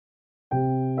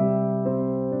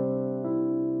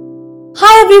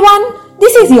everyone,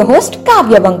 this is your host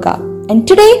Kavya Banka, and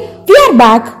today we are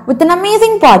back with an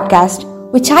amazing podcast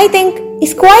which I think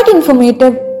is quite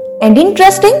informative and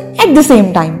interesting at the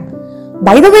same time.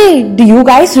 By the way, do you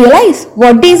guys realize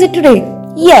what day is it today?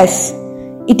 Yes,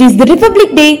 it is the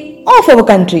Republic Day of our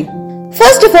country.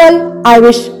 First of all, I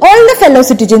wish all the fellow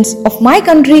citizens of my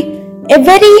country a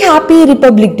very happy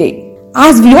Republic Day.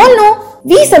 As we all know,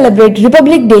 we celebrate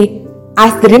Republic Day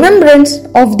as the remembrance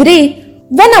of the day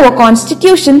when our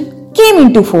constitution came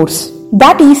into force.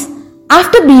 That is,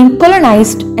 after being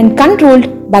colonized and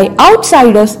controlled by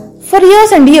outsiders for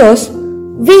years and years,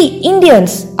 we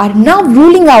Indians are now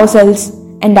ruling ourselves,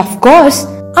 and of course,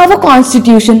 our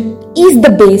constitution is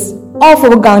the base of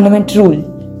our government rule.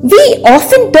 We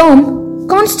often term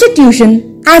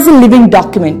constitution as a living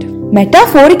document,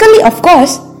 metaphorically of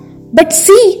course, but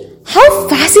see how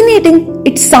fascinating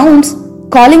it sounds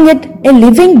calling it a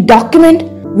living document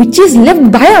which is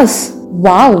lived by us.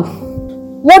 Wow!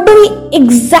 What do we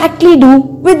exactly do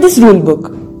with this rule book?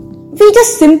 We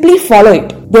just simply follow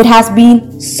it. There has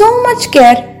been so much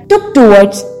care took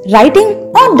towards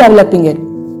writing or developing it.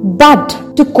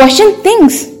 But to question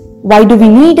things, why do we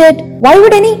need it? Why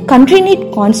would any country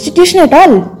need constitution at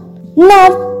all? Now,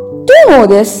 to know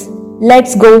this,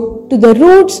 let's go to the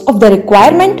roots of the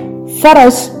requirement for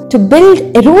us to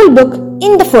build a rule book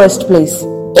in the first place.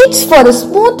 It's for the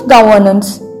smooth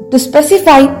governance to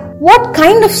specify what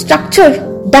kind of structure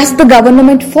does the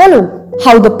government follow,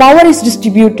 how the power is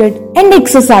distributed and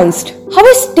exercised, how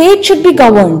a state should be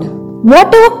governed,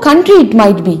 whatever country it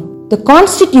might be. The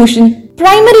constitution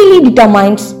primarily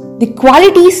determines the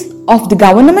qualities of the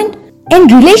government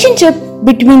and relationship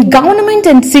between government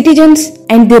and citizens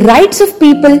and the rights of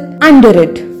people under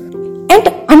it. And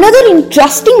another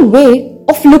interesting way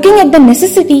of looking at the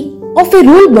necessity of a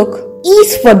rule book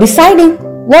is for deciding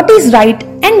what is right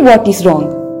and what is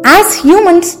wrong. As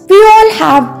humans, we all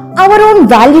have our own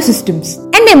value systems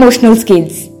and emotional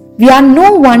scales. We are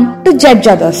no one to judge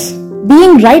others.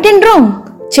 Being right and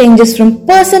wrong changes from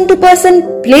person to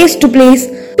person, place to place,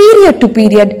 period to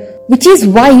period, which is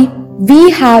why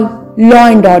we have law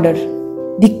and order.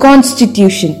 The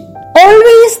Constitution.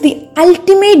 Always the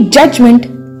ultimate judgment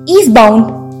is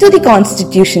bound to the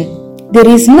Constitution. There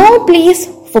is no place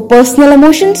for personal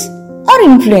emotions or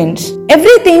influence.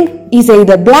 Everything is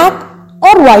either black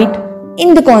or white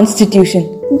in the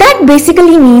Constitution. That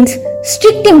basically means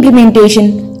strict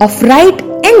implementation of right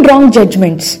and wrong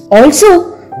judgments.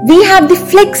 Also, we have the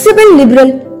flexible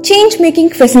liberal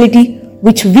change-making facility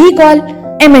which we call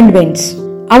amendments.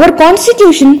 Our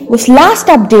Constitution was last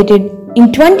updated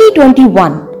in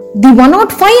 2021. The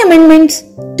 105 amendments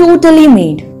totally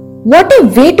made. What a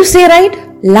way to say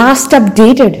right? Last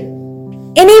updated.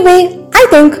 Anyway, I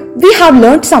think we have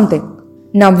learned something.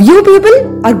 Now you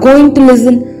people are going to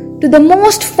listen to the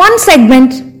most fun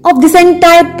segment of this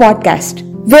entire podcast,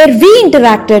 where we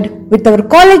interacted with our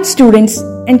college students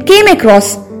and came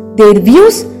across their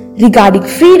views regarding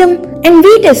freedom, and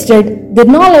we tested their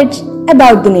knowledge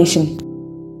about the nation.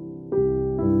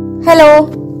 Hello.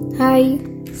 Hi.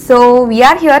 So we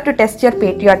are here to test your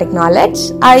patriotic knowledge.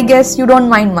 I guess you don't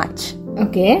mind much.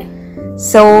 Okay.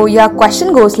 So your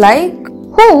question goes like,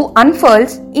 who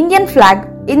unfurls Indian flag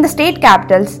in the state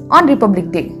capitals on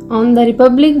Republic Day? On the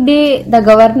Republic Day, the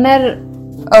governor...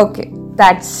 Okay,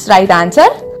 that's right answer.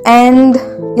 And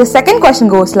your second question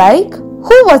goes like,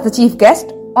 who was the chief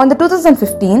guest on the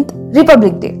 2015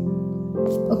 Republic Day?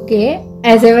 Okay,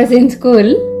 as I was in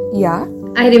school, Yeah.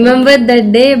 I remember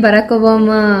that day Barack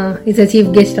Obama is a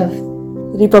chief guest of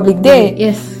Republic Day?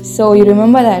 Yes. So you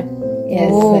remember that?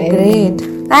 Yes. Oh, I great.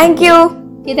 Thank you.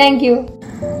 Okay, thank you.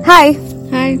 Hi.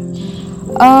 Hi.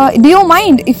 Do you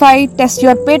mind if I test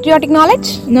your patriotic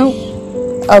knowledge? No.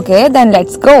 Okay, then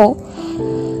let's go.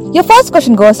 Your first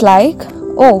question goes like,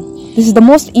 oh, this is the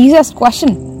most easiest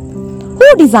question.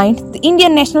 Who designed the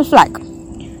Indian national flag?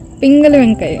 Pingali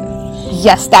Venkaya.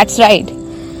 Yes, that's right.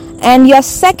 And your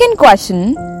second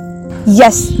question,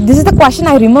 yes, this is the question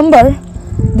I remember.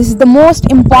 This is the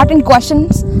most important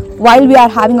questions while we are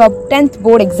having our 10th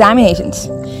board examinations.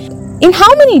 In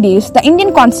how many days the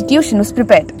Indian Constitution was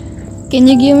prepared? Can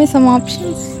you give me some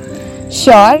options?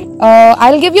 Sure,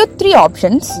 I'll give you 3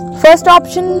 options. First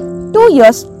option, 2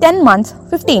 years, 10 months,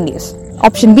 15 days.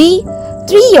 Option B,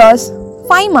 3 years,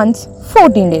 5 months,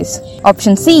 14 days.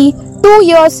 Option C, 2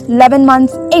 years, 11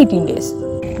 months, 18 days.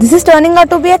 This is turning out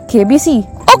to be a KBC.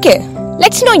 Okay,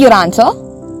 let's know your answer.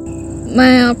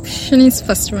 My option is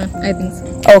first one, I think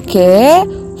so. Okay,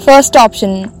 first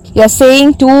option, you're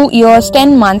saying 2 years,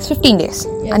 10 months, 15 days.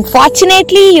 Yes.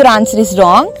 Unfortunately, your answer is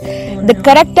wrong. The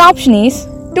correct option is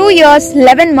 2 years,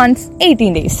 11 months,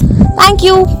 18 days. Thank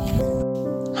you.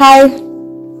 Hi.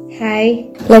 Hi.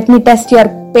 Let me test your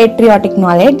patriotic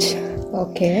knowledge.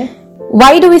 Okay.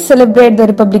 Why do we celebrate the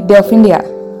Republic Day of India?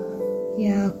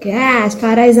 Yeah, okay. As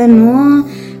far as I know,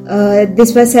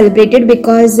 this was celebrated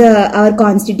because our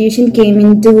constitution came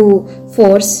into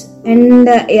force, and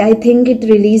I think it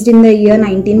released in the year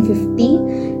 1950,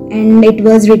 and it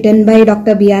was written by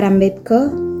Dr. B.R.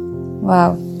 Ambedkar.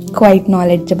 Wow, quite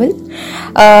knowledgeable.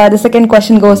 The second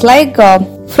question goes like,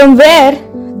 from where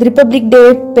the Republic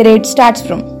Day parade starts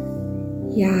from?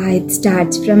 Yeah, it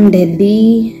starts from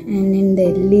Delhi, and in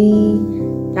Delhi,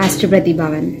 Rashtrapati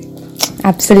Bhavan.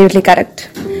 Absolutely correct.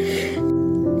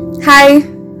 Hi.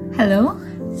 Hello.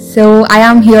 So I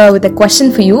am here with a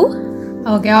question for you.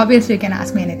 Okay, obviously you can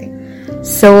ask me anything.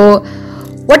 So,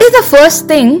 what is the first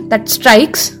thing that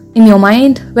strikes in your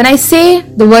mind when I say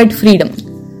the word freedom?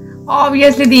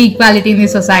 Obviously the equality in the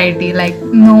society, like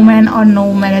no man or no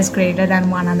woman is greater than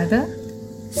one another.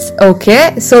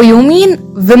 Okay, so you mean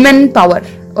women power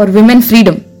or women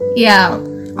freedom? Yeah,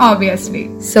 obviously.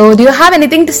 So, do you have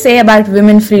anything to say about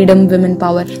women freedom, women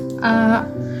power?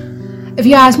 If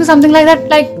you ask me something like that,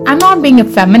 like I'm not being a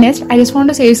feminist, I just want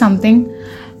to say something.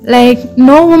 Like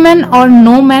no woman or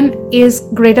no man is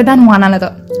greater than one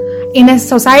another. In a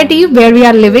society where we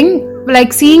are living,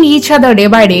 like seeing each other day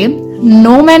by day,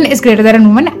 no man is greater than a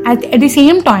woman. At the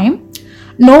same time,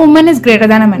 no woman is greater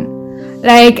than a man.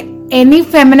 Like any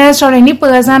feminist or any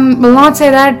person will not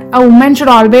say that a woman should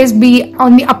always be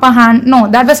on the upper hand. No,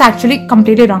 that was actually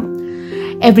completely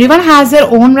wrong. Everyone has their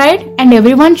own right and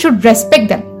everyone should respect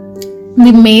them.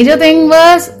 The major thing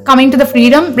was coming to the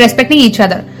freedom, respecting each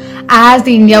other. As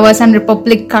the India was a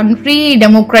republic country,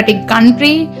 democratic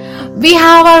country, we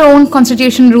have our own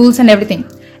constitution, rules and everything.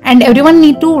 And everyone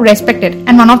need to respect it.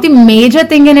 And one of the major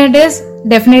thing in it is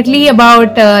definitely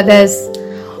about this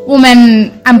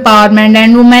women empowerment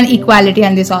and women equality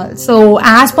and this all. So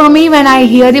as per me, when I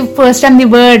hear the first time the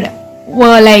word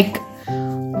were like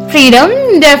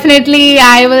freedom, definitely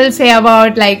I will say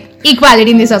about like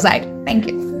equality in the society. Thank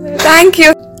you. Thank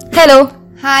you. Hello.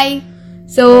 Hi.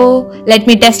 So, let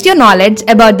me test your knowledge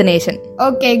about the nation.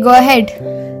 Okay, go ahead.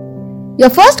 Your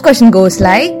first question goes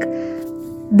like,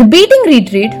 the beating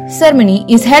retreat ceremony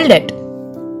is held at.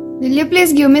 Will you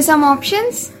please give me some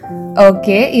options?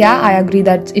 Okay, yeah, I agree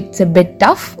that it's a bit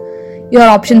tough. Your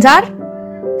options are,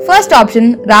 first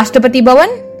option, Rashtrapati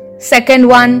Bhavan, second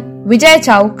one, Vijay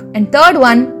Chowk, and third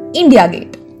one, India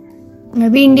Gate.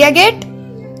 Maybe India Gate?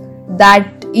 That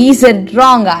is a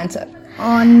wrong answer.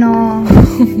 Oh no.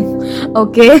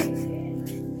 Okay.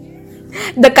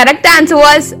 The correct answer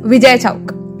was Vijay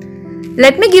Chowk.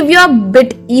 Let me give you a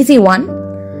bit easy one.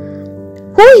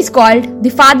 Who is called the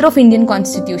father of Indian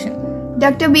Constitution?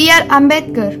 Dr. B.R.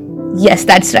 Ambedkar. Yes,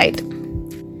 that's right.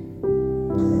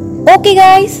 Okay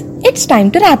guys, it's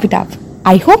time to wrap it up.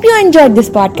 I hope you enjoyed this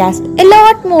podcast a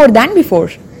lot more than before.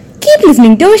 Keep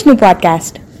listening to Vishnu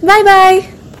Podcast. Bye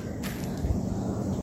bye.